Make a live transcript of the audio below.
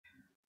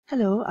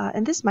Hello,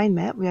 in this mind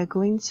map, we are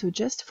going to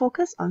just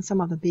focus on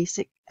some of the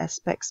basic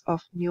aspects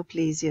of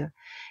neoplasia,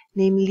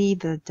 namely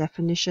the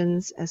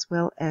definitions as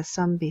well as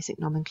some basic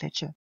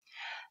nomenclature.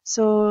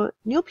 So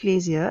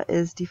neoplasia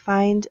is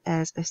defined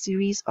as a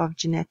series of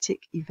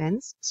genetic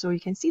events. So you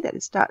can see that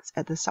it starts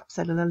at the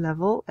subcellular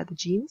level at the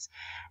genes,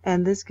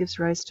 and this gives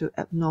rise to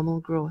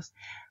abnormal growth.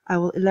 I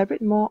will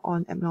elaborate more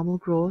on abnormal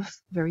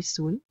growth very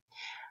soon.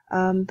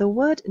 The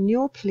word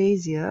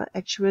neoplasia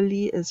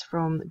actually is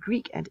from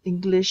Greek and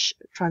English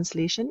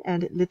translation,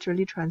 and it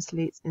literally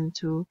translates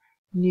into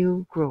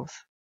new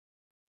growth.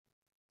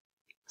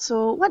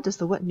 So what does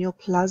the word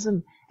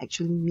neoplasm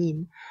actually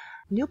mean?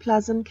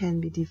 Neoplasm can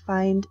be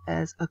defined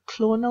as a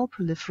clonal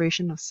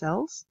proliferation of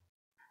cells,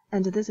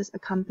 and this is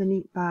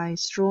accompanied by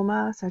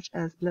stroma such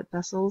as blood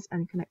vessels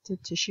and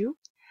connective tissue,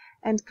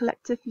 and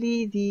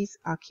collectively these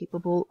are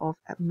capable of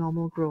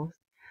abnormal growth.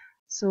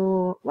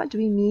 So what do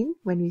we mean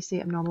when we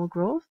say abnormal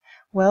growth?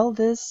 Well,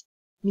 this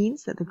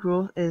means that the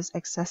growth is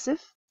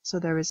excessive, so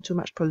there is too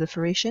much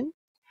proliferation.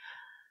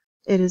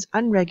 It is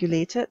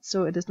unregulated,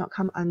 so it does not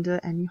come under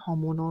any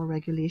hormonal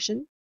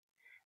regulation.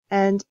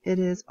 And it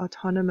is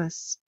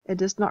autonomous. It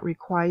does not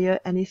require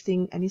any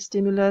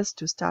stimulus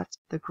to start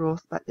the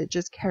growth, but it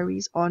just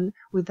carries on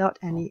without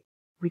any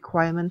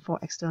requirement for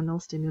external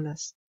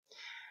stimulus.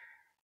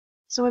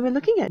 So when we're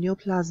looking at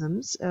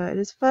neoplasms, it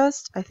is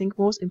first, I think,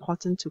 most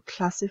important to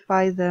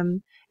classify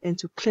them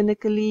into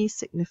clinically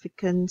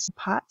significant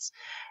parts,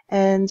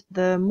 and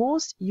the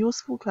most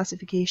useful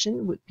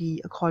classification would be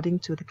according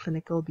to the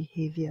clinical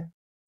behavior.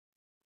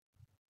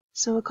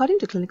 So according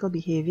to clinical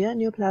behavior,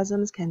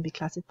 neoplasms can be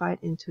classified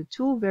into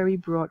two very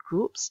broad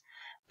groups: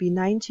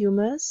 benign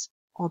tumors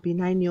or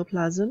benign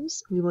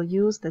neoplasms. We will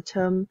use the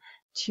term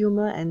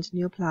tumor and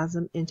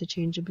neoplasm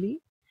interchangeably,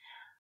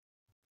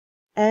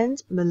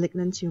 and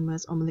malignant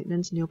tumors or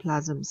malignant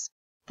neoplasms.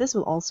 This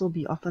will also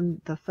be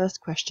often the first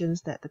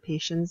questions that the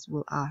patients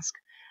will ask.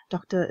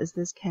 Doctor, is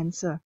this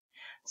cancer?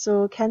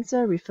 So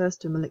cancer refers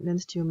to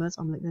malignant tumors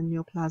or malignant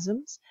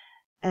neoplasms,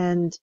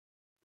 and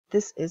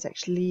this is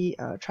actually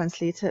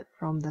translated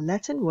from the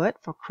Latin word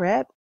for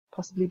crab,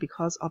 possibly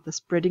because of the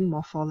spreading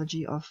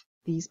morphology of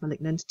these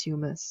malignant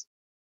tumors.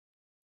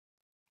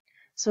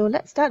 So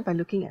let's start by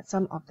looking at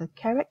some of the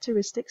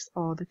characteristics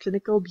or the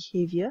clinical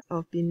behavior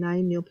of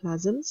benign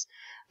neoplasms.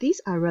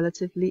 These are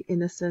relatively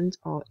innocent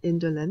or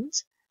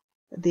indolent.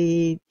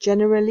 They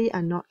generally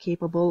are not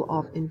capable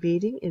of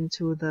invading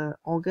into the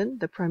organ,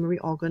 the primary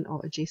organ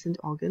or adjacent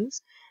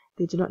organs.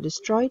 They do not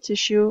destroy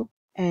tissue,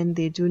 and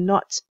they do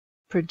not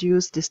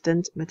produce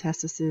distant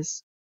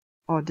metastasis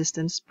or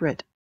distant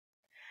spread.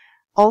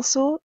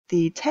 Also,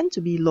 they tend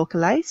to be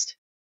localized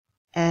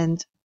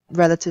and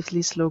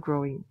relatively slow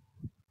growing.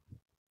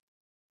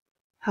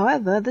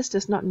 However, this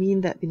does not mean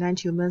that benign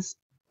tumors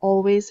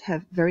always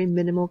have very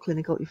minimal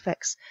clinical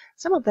effects.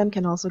 Some of them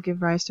can also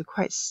give rise to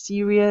quite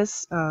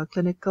serious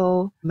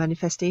clinical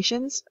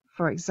manifestations.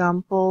 For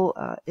example,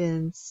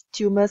 in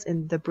tumors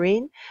in the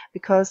brain,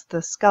 because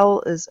the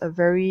skull is a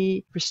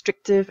very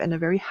restrictive and a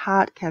very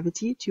hard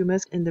cavity,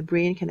 tumors in the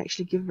brain can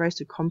actually give rise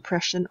to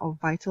compression of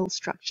vital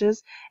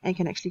structures and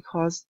can actually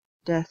cause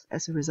death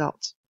as a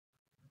result.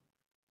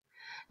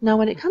 Now,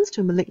 when it comes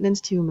to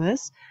malignant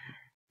tumors,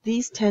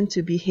 these tend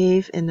to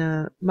behave in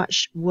a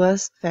much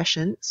worse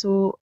fashion,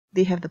 so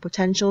they have the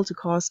potential to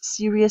cause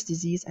serious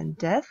disease and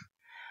death.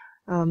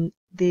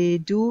 They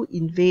do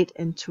invade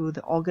into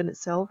the organ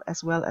itself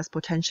as well as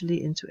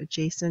potentially into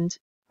adjacent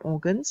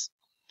organs.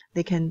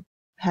 They can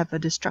have a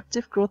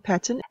destructive growth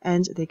pattern,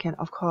 and they can,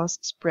 of course,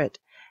 spread.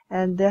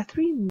 And there are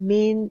three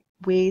main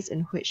ways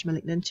in which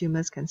malignant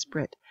tumors can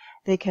spread.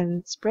 They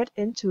can spread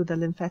into the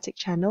lymphatic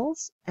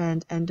channels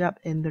and end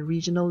up in the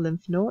regional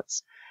lymph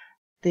nodes.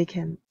 They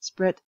can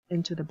spread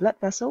into the blood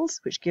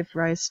vessels, which give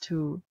rise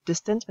to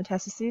distant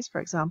metastases,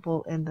 for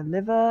example, in the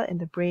liver, in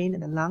the brain, in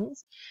the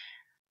lungs.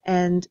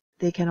 And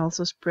they can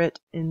also spread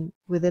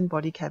within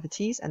body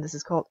cavities, and this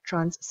is called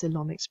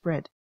transcoelomic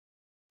spread.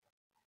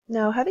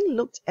 Now, having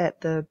looked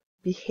at the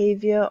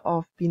behavior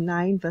of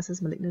benign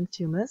versus malignant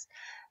tumors,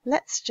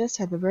 let's just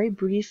have a very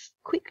brief,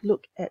 quick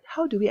look at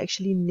how do we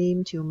actually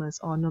name tumors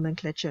or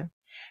nomenclature.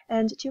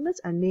 And tumors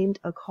are named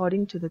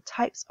according to the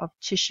types of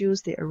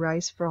tissues they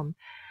arise from.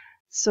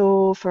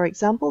 So, for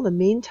example, the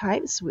main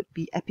types would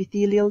be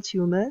epithelial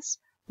tumors,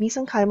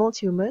 mesenchymal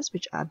tumors,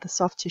 which are the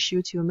soft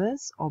tissue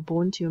tumors or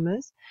bone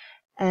tumors,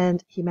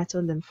 and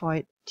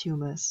hematolymphoid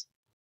tumors.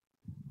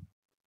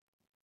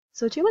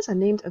 So tumors are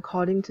named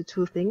according to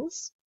two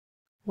things.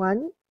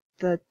 One,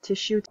 the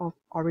tissue of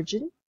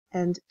origin,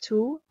 and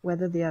two,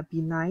 whether they are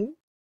benign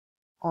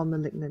or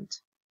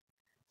malignant.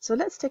 So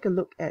let's take a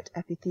look at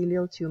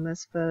epithelial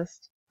tumors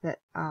first that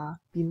are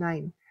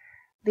benign.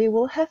 They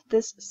will have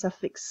this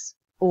suffix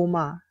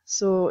oma.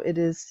 So it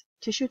is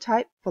tissue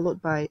type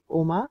followed by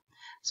oma.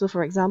 So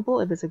for example,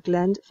 if it's a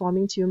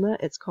gland-forming tumor,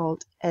 it's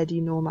called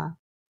adenoma.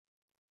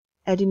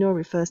 Adeno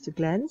refers to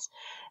glands.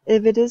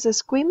 If it is a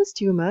squamous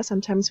tumor,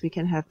 sometimes we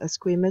can have a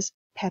squamous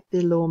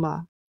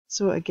papilloma.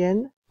 So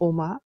again,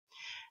 oma.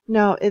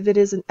 Now, if it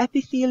is an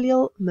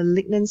epithelial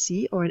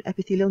malignancy or an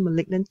epithelial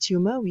malignant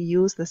tumor, we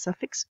use the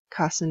suffix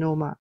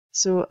carcinoma.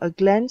 So a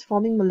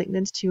gland-forming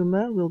malignant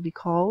tumor will be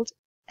called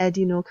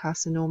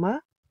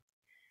adenocarcinoma.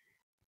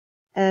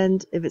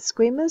 And if it's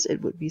squamous,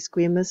 it would be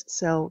squamous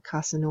cell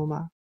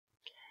carcinoma.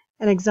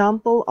 An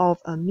example of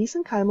a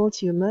mesenchymal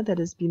tumor that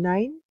is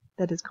benign,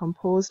 that is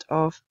composed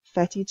of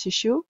fatty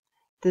tissue,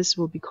 this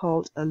will be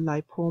called a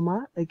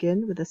lipoma,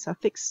 again with the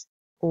suffix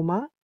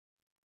 -oma.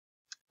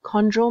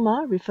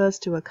 Chondroma refers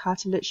to a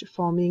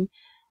cartilage-forming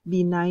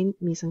benign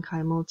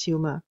mesenchymal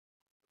tumor.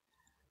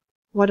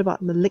 What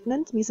about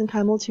malignant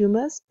mesenchymal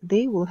tumors?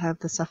 They will have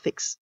the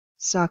suffix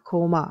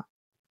sarcoma.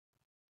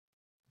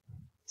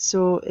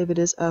 So if it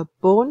is a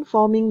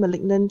bone-forming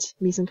malignant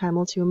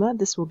mesenchymal tumor,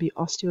 this will be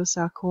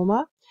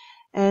osteosarcoma,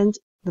 and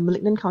the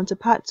malignant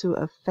counterpart to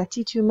a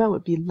fatty tumor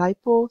would be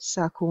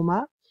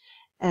liposarcoma,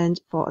 and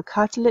for a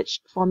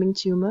cartilage-forming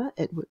tumor,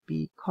 it would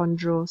be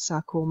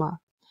chondrosarcoma.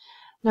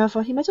 Now,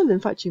 for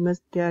hematolymphoid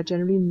tumors, there are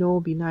generally no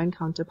benign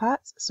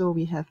counterparts, so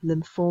we have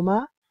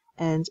lymphoma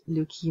and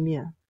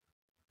leukemia.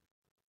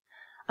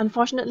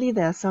 Unfortunately,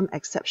 there are some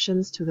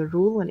exceptions to the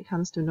rule when it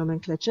comes to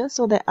nomenclature.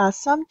 So there are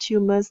some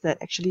tumors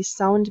that actually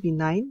sound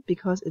benign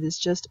because it is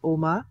just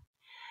oma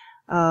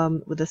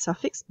with the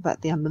suffix,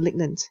 but they are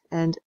malignant.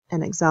 And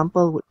an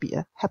example would be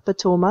a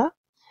hepatoma.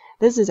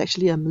 This is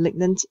actually a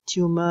malignant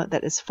tumor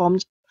that is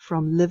formed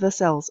from liver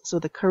cells. So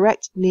the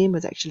correct name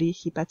is actually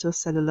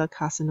hepatocellular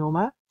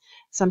carcinoma.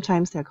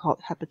 Sometimes they're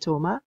called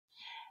hepatoma.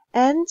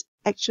 And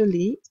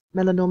actually,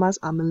 melanomas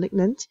are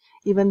malignant,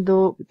 even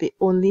though they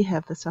only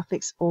have the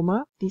suffix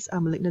oma. These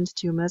are malignant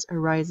tumors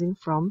arising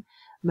from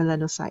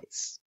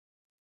melanocytes.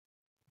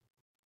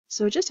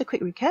 So just a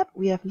quick recap,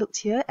 we have looked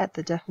here at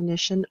the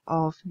definition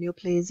of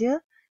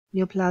neoplasia,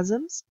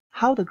 neoplasms,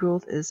 how the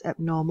growth is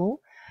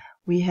abnormal.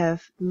 We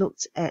have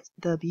looked at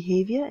the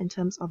behavior in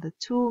terms of the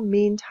two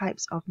main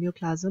types of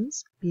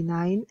neoplasms,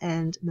 benign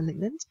and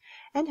malignant,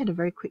 and had a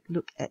very quick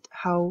look at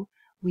how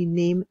we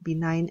name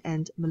benign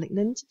and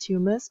malignant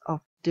tumors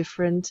of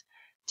different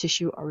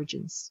tissue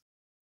origins.